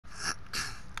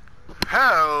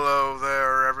Hello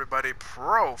there everybody,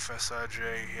 Professor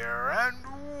J here, and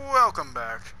welcome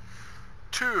back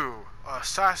to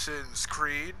Assassin's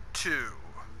Creed 2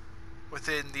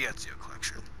 within the Ezio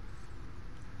collection.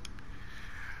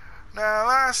 Now,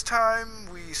 last time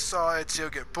we saw Ezio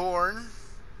get born,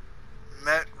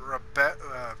 met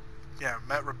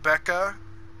Rebecca,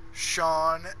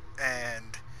 Sean,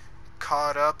 and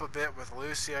caught up a bit with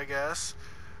Lucy, I guess,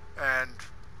 and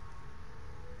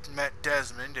met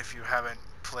Desmond. If you haven't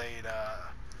played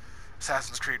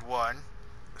Assassin's Creed 1.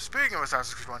 Speaking of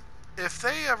Assassin's Creed 1, if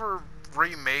they ever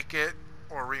remake it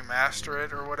or remaster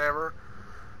it or whatever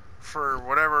for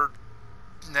whatever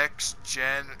next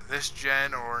gen, this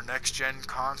gen or next gen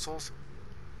consoles,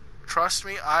 trust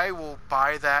me, I will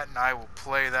buy that and I will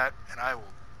play that and I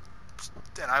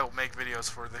will make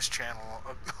videos for this channel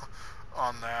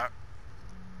on that.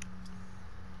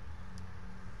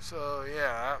 So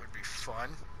yeah, that would be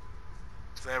fun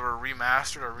if they ever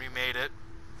remastered or remade it.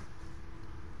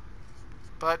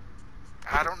 But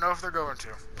I don't know if they're going to.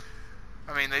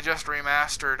 I mean, they just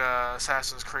remastered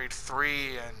Assassin's Creed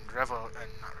 3 and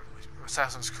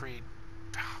Assassin's Creed.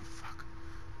 Oh, fuck.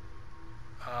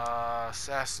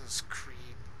 Assassin's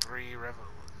Creed 3 No,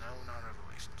 not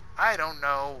Revelation. I don't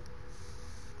know.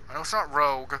 I know it's not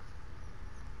Rogue.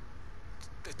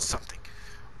 It's something.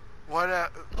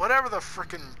 Whatever the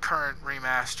frickin' current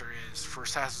remaster is for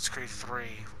Assassin's Creed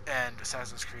 3 and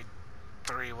Assassin's Creed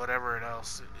 3, whatever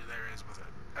else there is with it.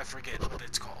 I forget what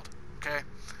it's called. Okay?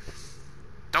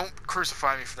 Don't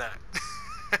crucify me for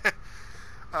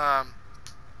that.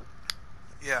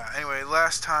 Yeah, anyway,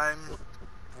 last time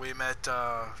we met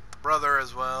the brother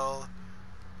as well.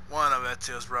 One of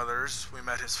Ezio's brothers. We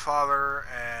met his father,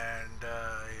 and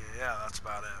yeah, that's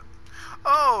about it.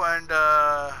 Oh, and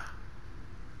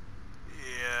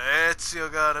yeah,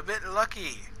 Ezio got a bit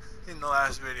lucky in the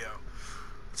last video.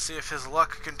 Let's see if his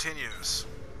luck continues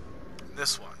in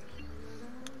this one.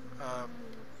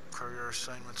 Career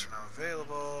assignments are now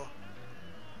available.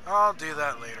 I'll do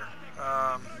that later.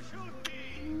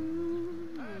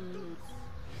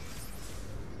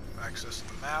 Access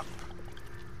the map.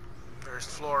 There's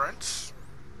Florence,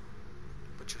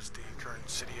 which is the current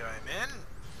city I'm in.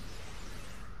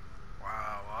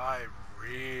 Wow,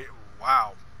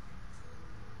 wow.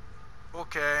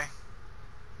 Okay.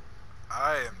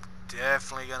 I am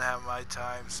definitely gonna have my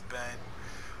time spent.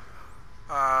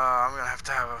 I'm gonna have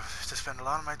to spend a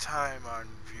lot of my time on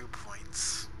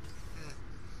viewpoints.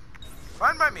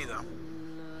 Fine by me though.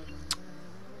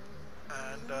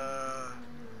 And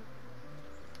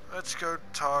let's go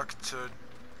talk to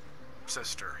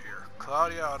sister here,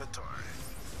 Claudia Auditore.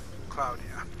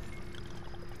 Claudia.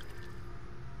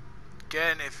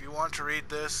 Again, if you want to read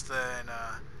this, then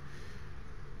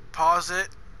pause it,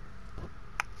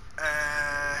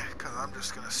 because I'm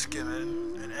just gonna skim it,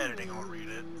 and editing won't read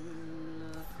it.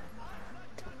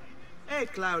 Hey,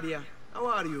 Claudia. How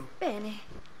are you? Bene.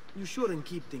 You shouldn't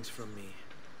keep things from me.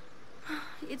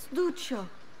 It's Duccio.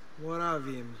 What of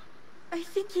him? I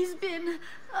think he's been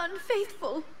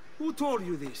unfaithful. Who told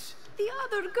you this? The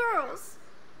other girls.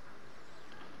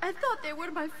 I thought they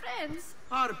were my friends.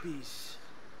 Harpies.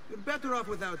 You're better off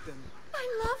without them. I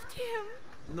loved him.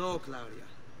 No, Claudia.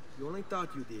 You only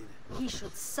thought you did. He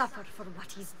should suffer for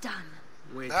what he's done.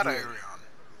 Wait that I here. agree on.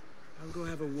 I'll go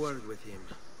have a word with him.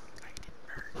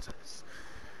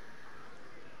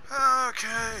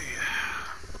 Okay.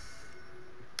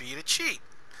 Beat a cheat.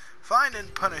 Find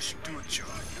and punish Duccio.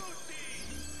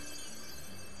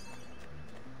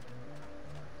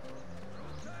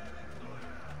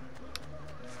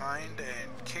 Find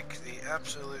and kick the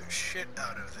absolute shit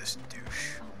out of this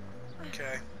douche.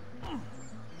 Okay.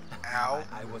 Ow.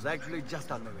 I was actually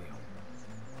just on the way home.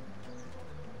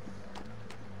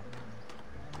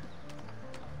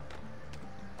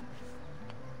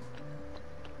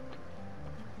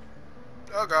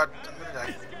 Oh god, I'm gonna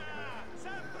die.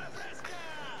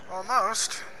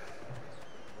 Almost.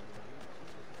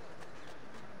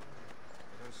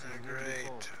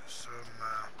 Great. Some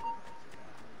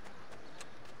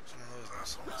of those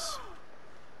assholes.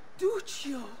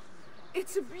 Duccio!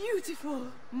 It's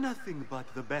beautiful! Nothing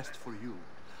but the best for you,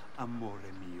 amore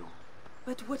mio.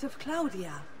 But what of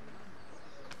Claudia?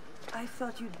 I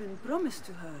thought you'd been promised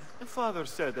to her. The father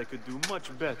said I could do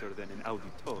much better than an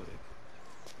auditore.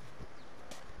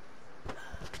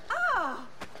 Ah!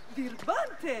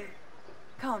 Birbante!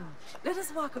 Come, let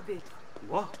us walk a bit.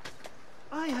 What?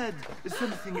 I had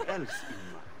something else in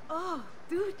mind. Oh,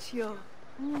 Duccio.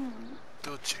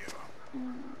 Duccio.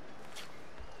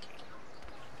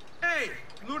 Hey!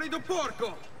 Lurido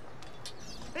porco!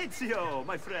 Ezio,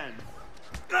 my friend.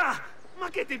 Ah! Ma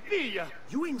che ti piglia?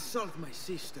 You insult my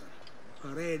sister.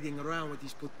 parading around with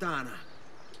his putana.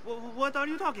 What are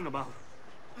you talking about?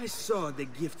 I saw the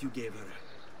gift you gave her.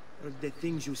 Or the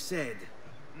things you said.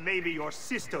 Maybe your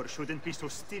sister shouldn't be so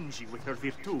stingy with her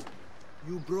virtù.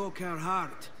 You broke her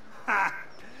heart. Ha!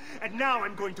 And now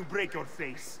I'm going to break your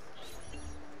face.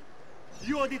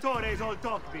 You auditores all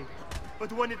talk big,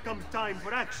 but when it comes time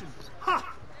for action,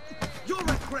 ha! You'll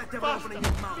regret ever opening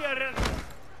your mouth.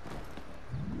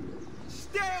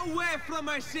 Stay away from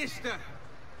my sister!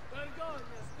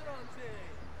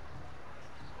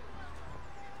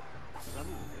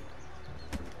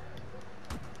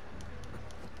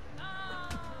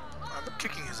 I'm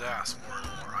kicking his ass more and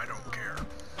more. I don't care.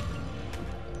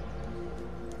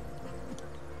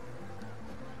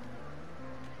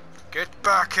 Get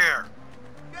back here!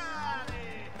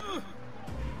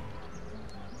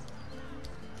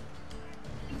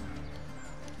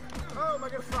 Oh, ma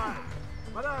che fai?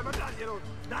 Ma dai, ma daglielo!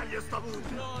 Dagli sta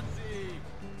punta!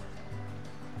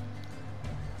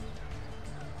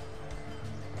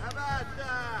 Avanti!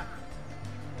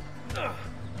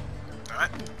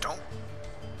 Don't.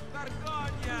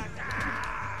 Vergogna!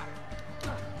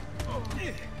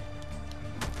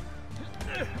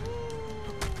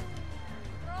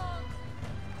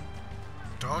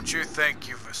 Don't you think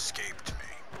you've escaped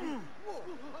me?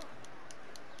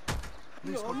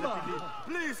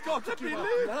 Please, God, let me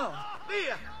leave!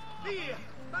 Via! Via!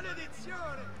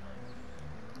 Maledizione!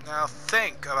 Now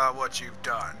think about what you've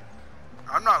done.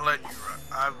 I'm not letting you run.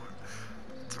 I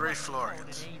would. 3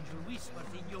 florians.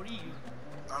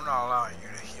 I'm not allowing you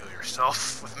to heal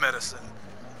yourself with medicine.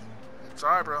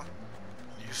 Sorry, bro.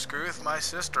 You screw with my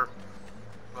sister.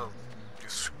 Well,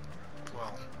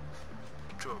 well,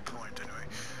 to a point anyway.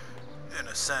 In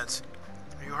a sense,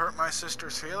 you hurt my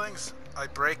sister's feelings, I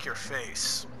break your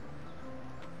face.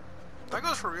 That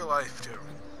goes for real life too.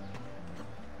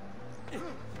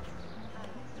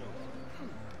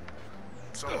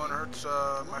 Someone hurts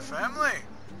my family,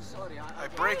 I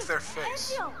break their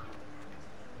face.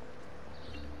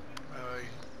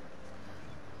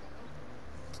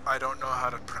 I don't know how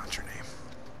to pronounce your name.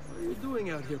 What are you doing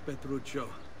out here, Petruccio?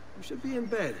 You should be in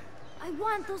bed. I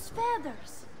want those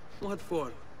feathers. What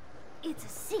for? It's a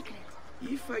secret.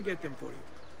 If I get them for you,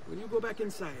 will you go back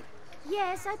inside?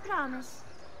 Yes, I promise.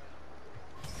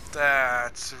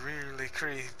 That's a really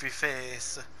creepy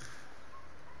face.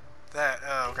 That,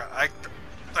 oh god,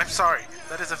 I'm sorry.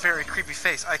 That is a very creepy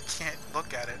face. I can't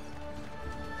look at it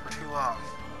for too long.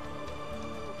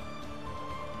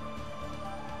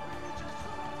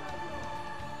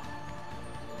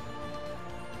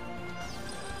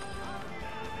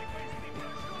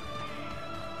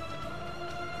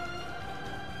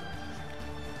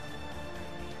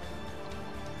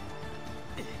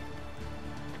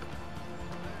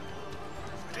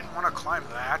 I didn't want to climb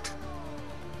that.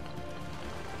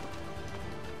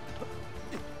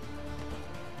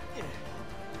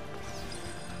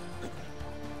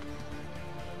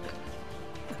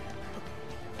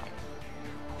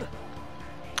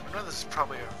 I know this is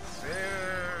probably a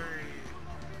very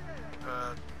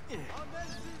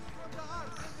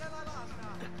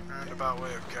roundabout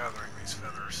way of gathering these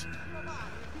feathers.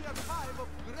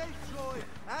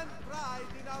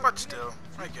 But still,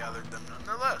 I gathered them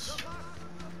nonetheless.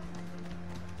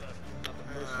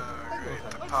 Great,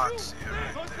 the Potsy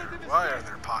right there. Why are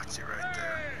there Potsy right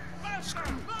there?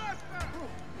 Screw.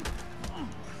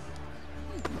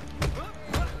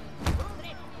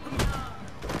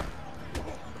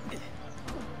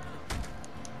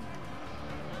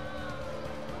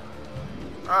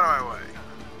 Out of my way.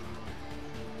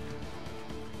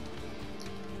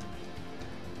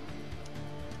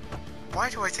 Why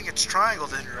do I think it's triangle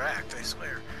to interact, I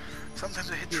swear? Sometimes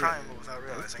I hit triangle without I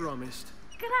realizing. promised.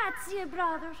 Grazie,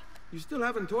 brother. You still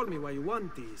haven't told me why you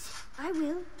want these. I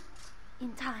will.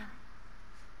 In time.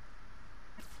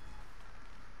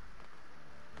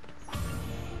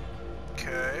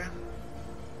 Okay.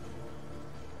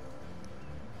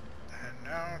 And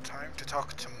now time to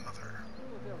talk to Mother.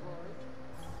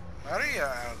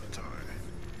 Maria Auditore.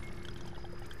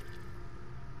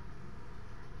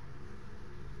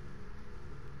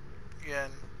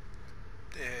 Again,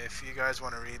 if you guys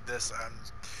want to read this,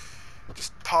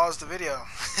 just pause the video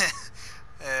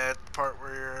at the part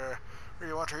where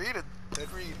you want to read it, then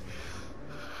read.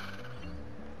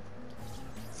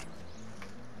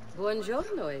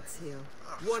 Buongiorno, Ezio.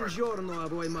 Buongiorno a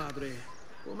voi, madre.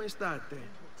 Come state?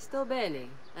 Sto bene.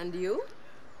 And you?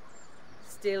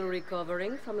 Still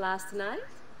recovering from last night?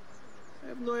 I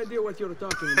have no idea what you're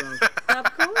talking about.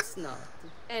 Of course not.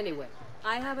 Anyway,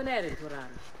 I have an errand to run.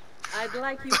 I'd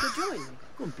like you to join me.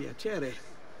 Con piacere.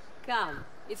 Come,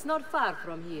 it's not far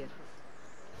from here.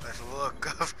 That look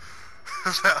of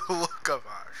That look of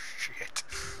shit.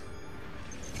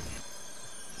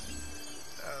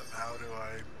 How do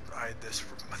I hide this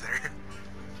from Mother?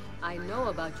 I know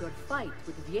about your fight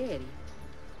with Vieri.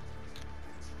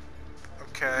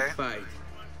 Okay. Fight.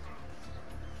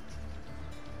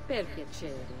 Per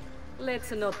piacere.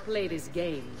 Let's not play this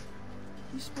game.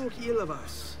 He spoke ill of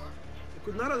us. I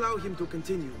could not allow him to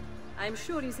continue. I'm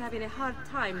sure he's having a hard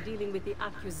time dealing with the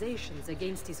accusations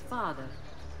against his father.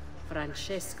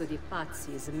 Francesco di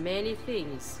Pazzi is many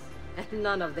things, and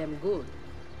none of them good.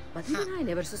 But even I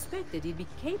never suspected he'd be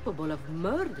capable of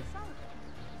murder.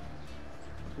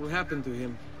 What happened to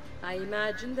him? I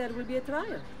imagine there will be a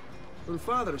trial. Will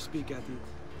father speak at it?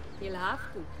 He'll have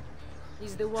to.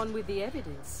 He's the one with the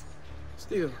evidence.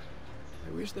 Still,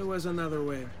 I wish there was another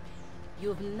way.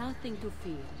 You've nothing to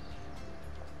fear.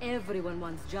 Everyone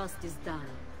wants justice done.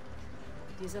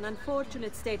 It is an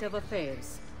unfortunate state of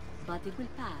affairs, but it will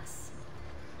pass.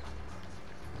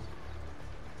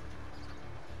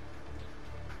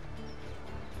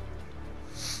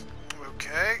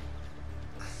 Okay.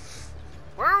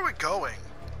 Where are we going?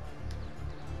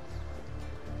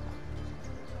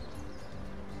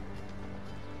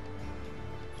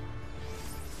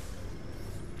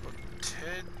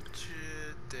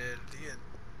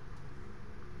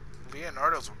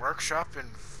 Leonardo's workshop in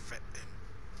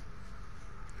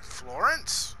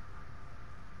Florence?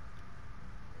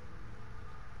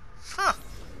 Huh.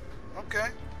 Okay.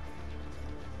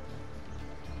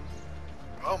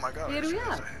 Oh my god. Here we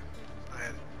are. I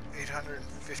had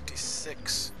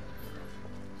 856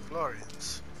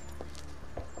 florins.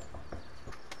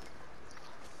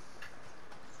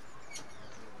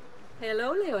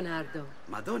 Hello, Leonardo.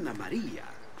 Madonna Maria.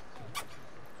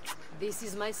 This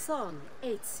is my son,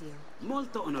 Ezio.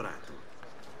 Molto onorato.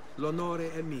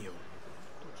 L'onore è mio.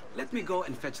 Let me go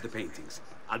and fetch the paintings.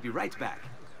 I'll be right back.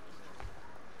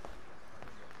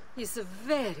 He's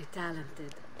very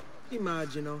talented.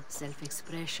 Immagino.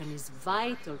 Self-expression is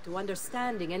vital to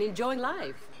understanding and enjoying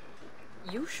life.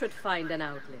 You should find an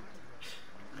outlet.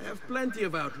 I have plenty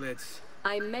of outlets.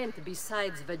 I meant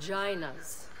besides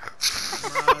vaginas.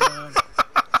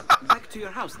 Back to your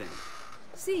house then.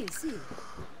 Si, si.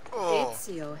 Oh.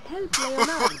 Ezio, help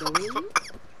Leonardo, will you?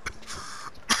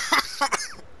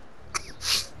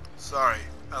 Sorry,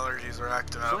 allergies are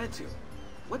acting So up. Ezio,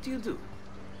 what do you do?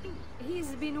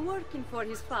 He's been working for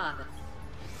his father.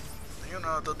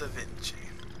 Leonardo da Vinci.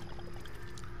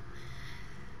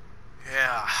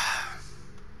 Yeah.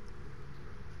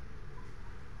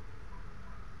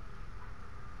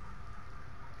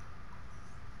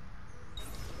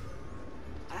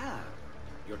 Ah,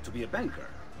 you're to be a banker.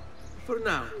 For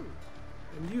now.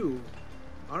 And you?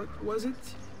 Art, was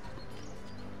it?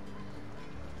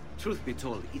 Truth be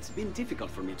told, it's been difficult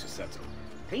for me to settle.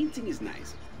 Painting is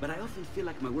nice, but I often feel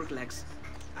like my work lacks,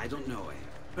 I don't know, a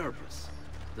purpose.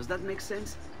 Does that make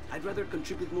sense? I'd rather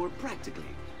contribute more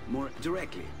practically, more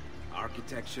directly.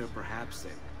 Architecture, perhaps,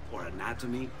 or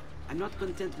anatomy. I'm not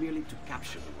content merely to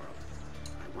capture the world.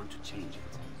 I want to change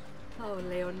it. Oh,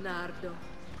 Leonardo.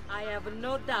 I have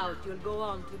no doubt you'll go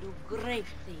on to do great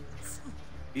things.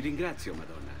 Vi ringrazio,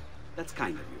 Madonna. That's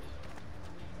kind of you.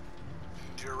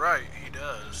 You're right, he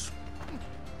does.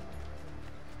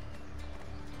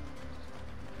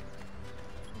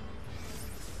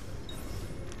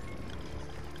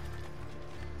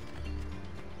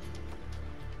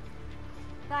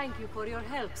 Thank you for your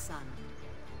help, son.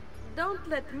 Don't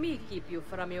let me keep you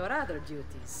from your other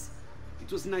duties. It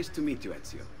was nice to meet you,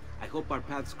 Ezio. I hope our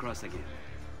paths cross again.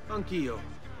 Anch'io.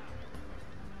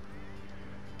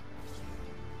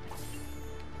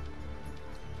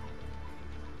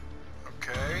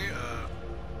 Okay,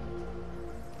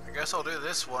 I guess I'll do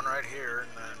this one right here, and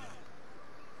then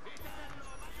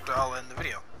I'll end the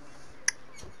video.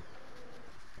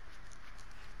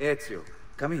 Ezio,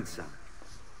 come in, son.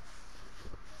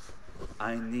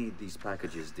 I need these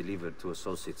packages delivered to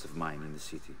associates of mine in the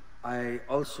city. I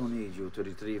also need you to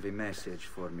retrieve a message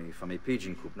for me from a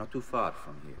pigeon coop not too far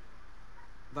from here.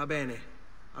 Va bene.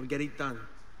 I'll get it done.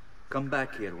 Come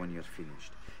back here when you're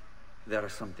finished. There are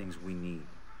some things we need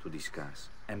to discuss.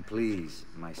 And please,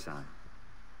 my son,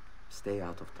 stay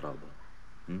out of trouble.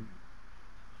 Hmm?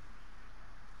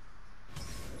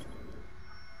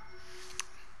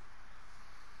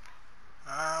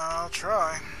 I'll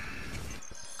try.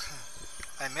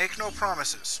 I make no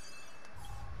promises.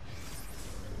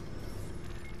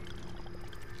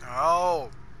 Oh.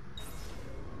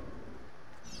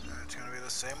 It's gonna be the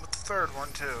same with the third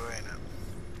one too, ain't it?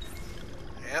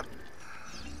 Yep.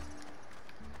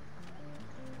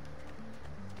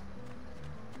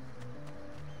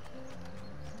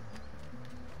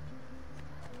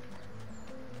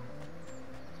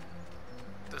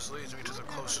 this leads me to the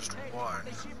closest one.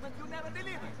 The shipment you never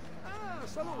delivered. Ah,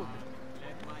 salute.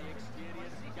 Let my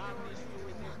experience garnish you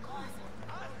with your cause.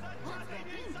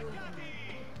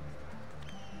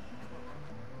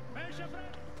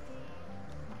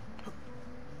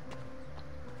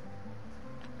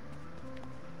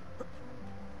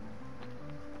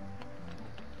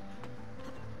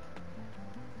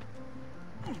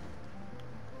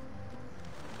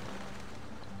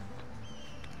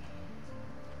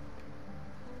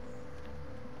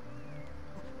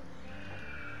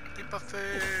 Leap of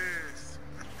faith.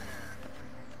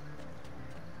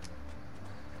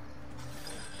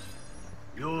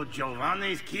 You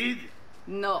Giovanni's kid?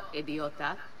 No,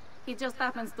 idiota. He just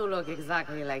happens to look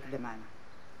exactly like the man.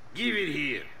 Give it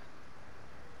here.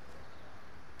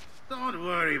 Don't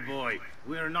worry, boy.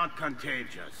 We're not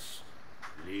contagious.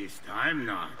 At least I'm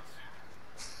not.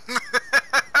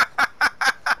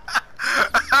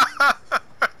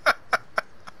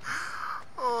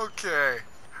 Okay.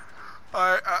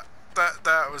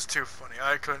 That was too funny.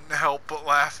 I couldn't help but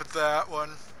laugh at that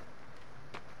one.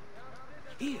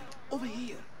 Here, over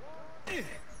here.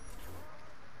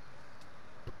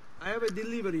 I have a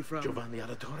delivery from... Giovanni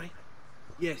Auditore?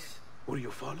 Yes. Were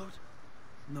you followed?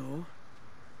 No.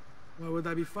 Why would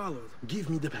I be followed? Give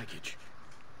me the package.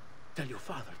 Tell your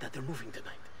father that they're moving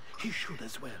tonight. He should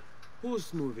as well.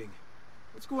 Who's moving?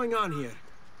 What's going on here?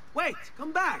 Wait!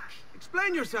 Come back!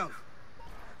 Explain yourself!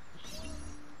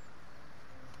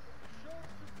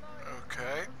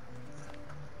 Okay.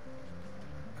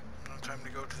 Now time to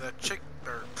go to that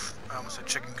I almost said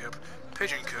chicken coop.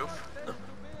 Pigeon coop.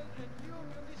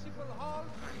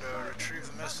 And retrieve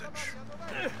the message.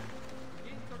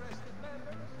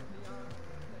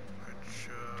 Which,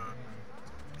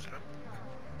 is it up?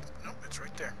 Nope, it's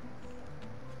right there.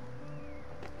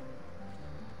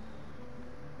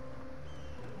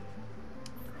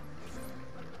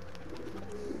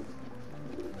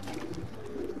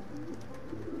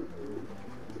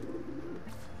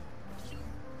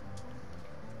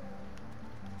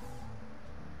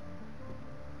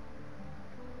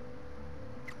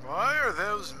 Why are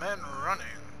those men running?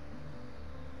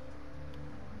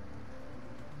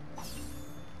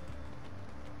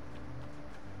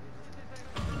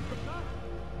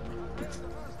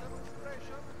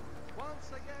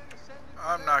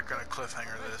 I'm not gonna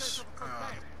cliffhanger this.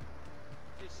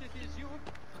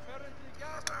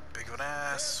 Not that big of an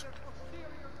ass.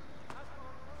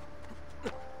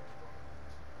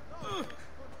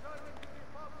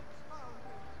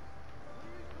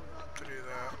 To do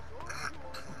that.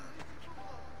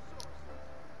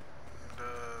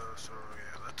 So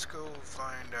yeah, let's go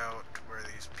find out where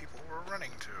these people were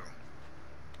running to.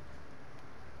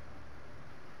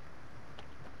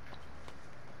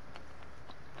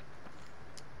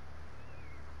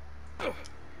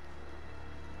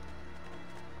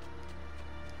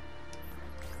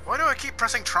 Why do I keep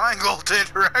pressing triangle to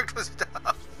interact with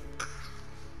stuff?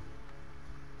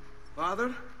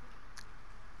 Father?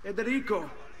 Federico!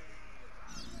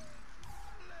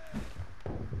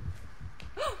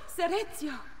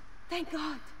 Serezio! Thank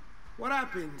God. What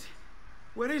happened?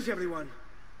 Where is everyone?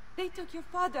 They took your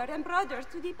father and brothers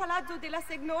to the Palazzo della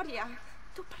Signoria,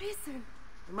 to prison.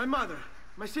 And my mother?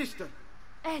 My sister?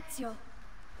 Ezio.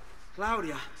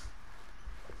 Claudia?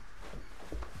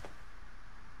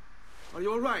 Are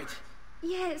you all right?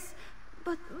 Yes,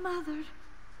 but Mother...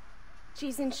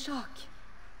 She's in shock.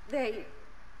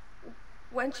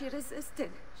 When she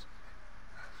resisted...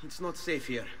 It's not safe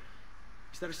here.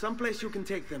 Is there some place you can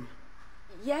take them?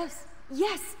 Yes,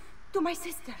 to my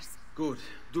sisters. Good,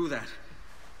 do that.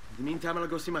 In the meantime, I'll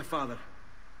go see my father.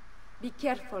 Be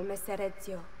careful, Messer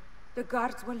Ezio. The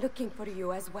guards were looking for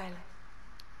you as well.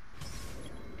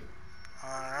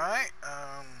 Alright,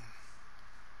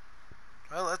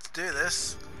 well, let's do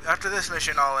this. After this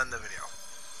mission, I'll end the video.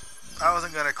 I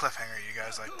wasn't gonna cliffhanger you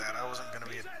guys like that. I wasn't gonna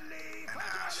be an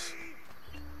ass.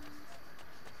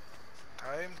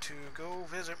 Time to go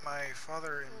visit my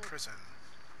father in prison.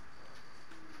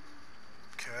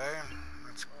 Okay,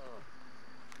 let's...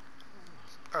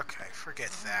 Okay,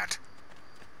 forget that.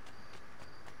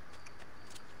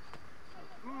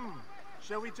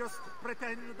 Shall we just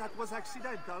pretend that was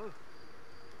accidental?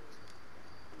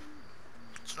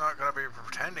 It's not gonna be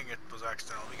pretending it was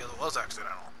accidental because it was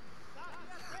accidental.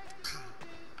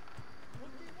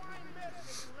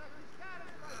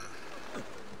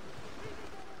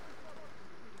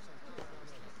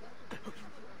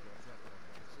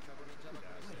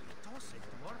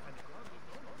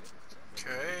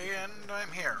 Okay, and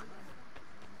I'm here.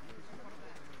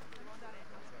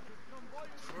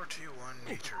 41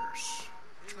 meters,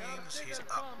 which means he's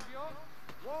up.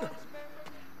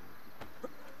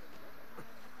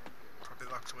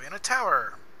 locked away in a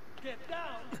tower. Get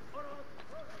down!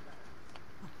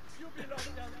 You belong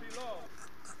down below.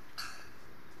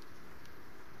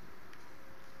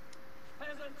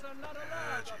 Peasants are not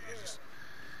allowed up here.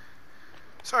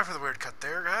 Sorry for the weird cut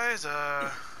there, guys.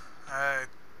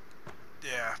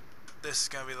 Yeah, this is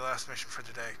gonna be the last mission for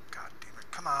today. God damn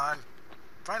it! Come on,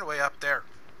 find a way up there.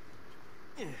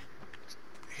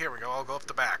 Here we go. I'll go up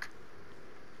the back.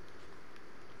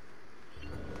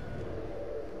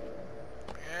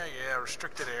 Yeah,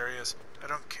 restricted areas. I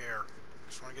don't care.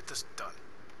 Just want to get this done.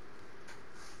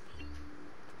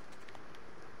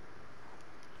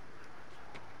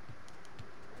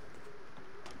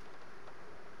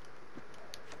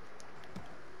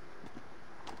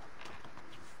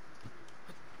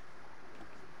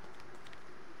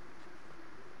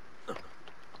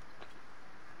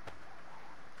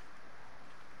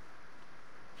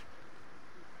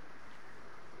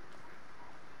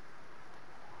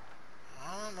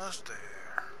 Almost there.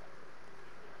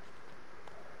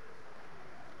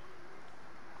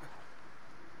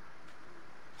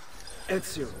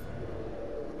 Ezio.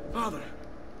 Father,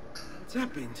 what's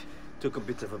happened? Took a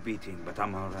bit of a beating, but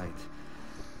I'm all right.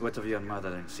 What of your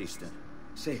mother and sister?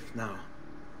 Safe now.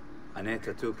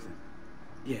 Annetta took them.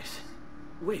 Yes.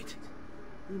 Wait.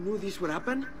 You knew this would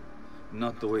happen?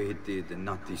 Not the way it did, and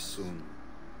not this soon.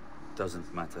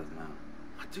 Doesn't matter now.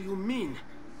 What do you mean?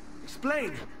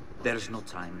 Explain! There's no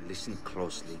time. Listen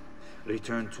closely.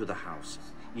 Return to the house.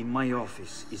 In my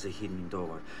office is a hidden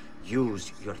door.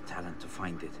 Use your talent to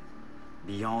find it.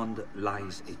 Beyond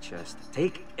lies a chest.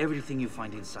 Take everything you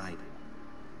find inside.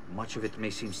 Much of it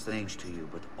may seem strange to you,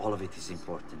 but all of it is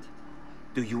important.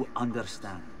 Do you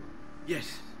understand?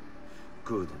 Yes.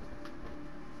 Good.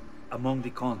 Among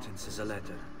the contents is a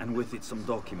letter, and with it some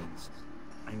documents.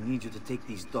 I need you to take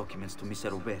these documents to Mr.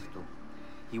 Roberto.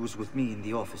 He was with me in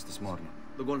the office this morning.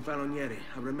 The Gonfaloniere,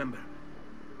 I remember.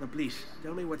 Now please,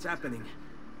 tell me what's happening.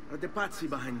 Are the Pazzi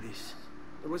behind this?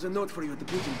 There was a note for you at the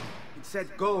meeting. It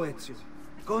said, go, Ezio.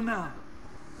 Go now.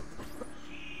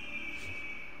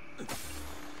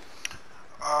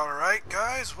 Alright,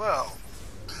 guys, well.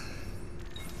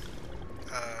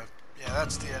 Yeah,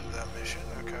 that's the end of that mission,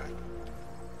 okay.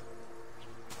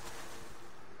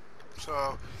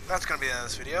 So, that's going to be the end of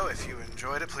this video. If you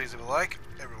enjoyed it, please leave a like.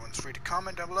 Everyone's free to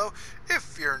comment down below.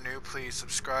 If you're new, please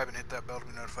subscribe and hit that bell to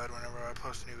be notified whenever I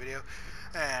post a new video.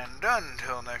 And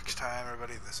until next time,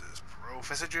 everybody, this is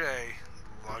Professor J,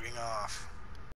 logging off.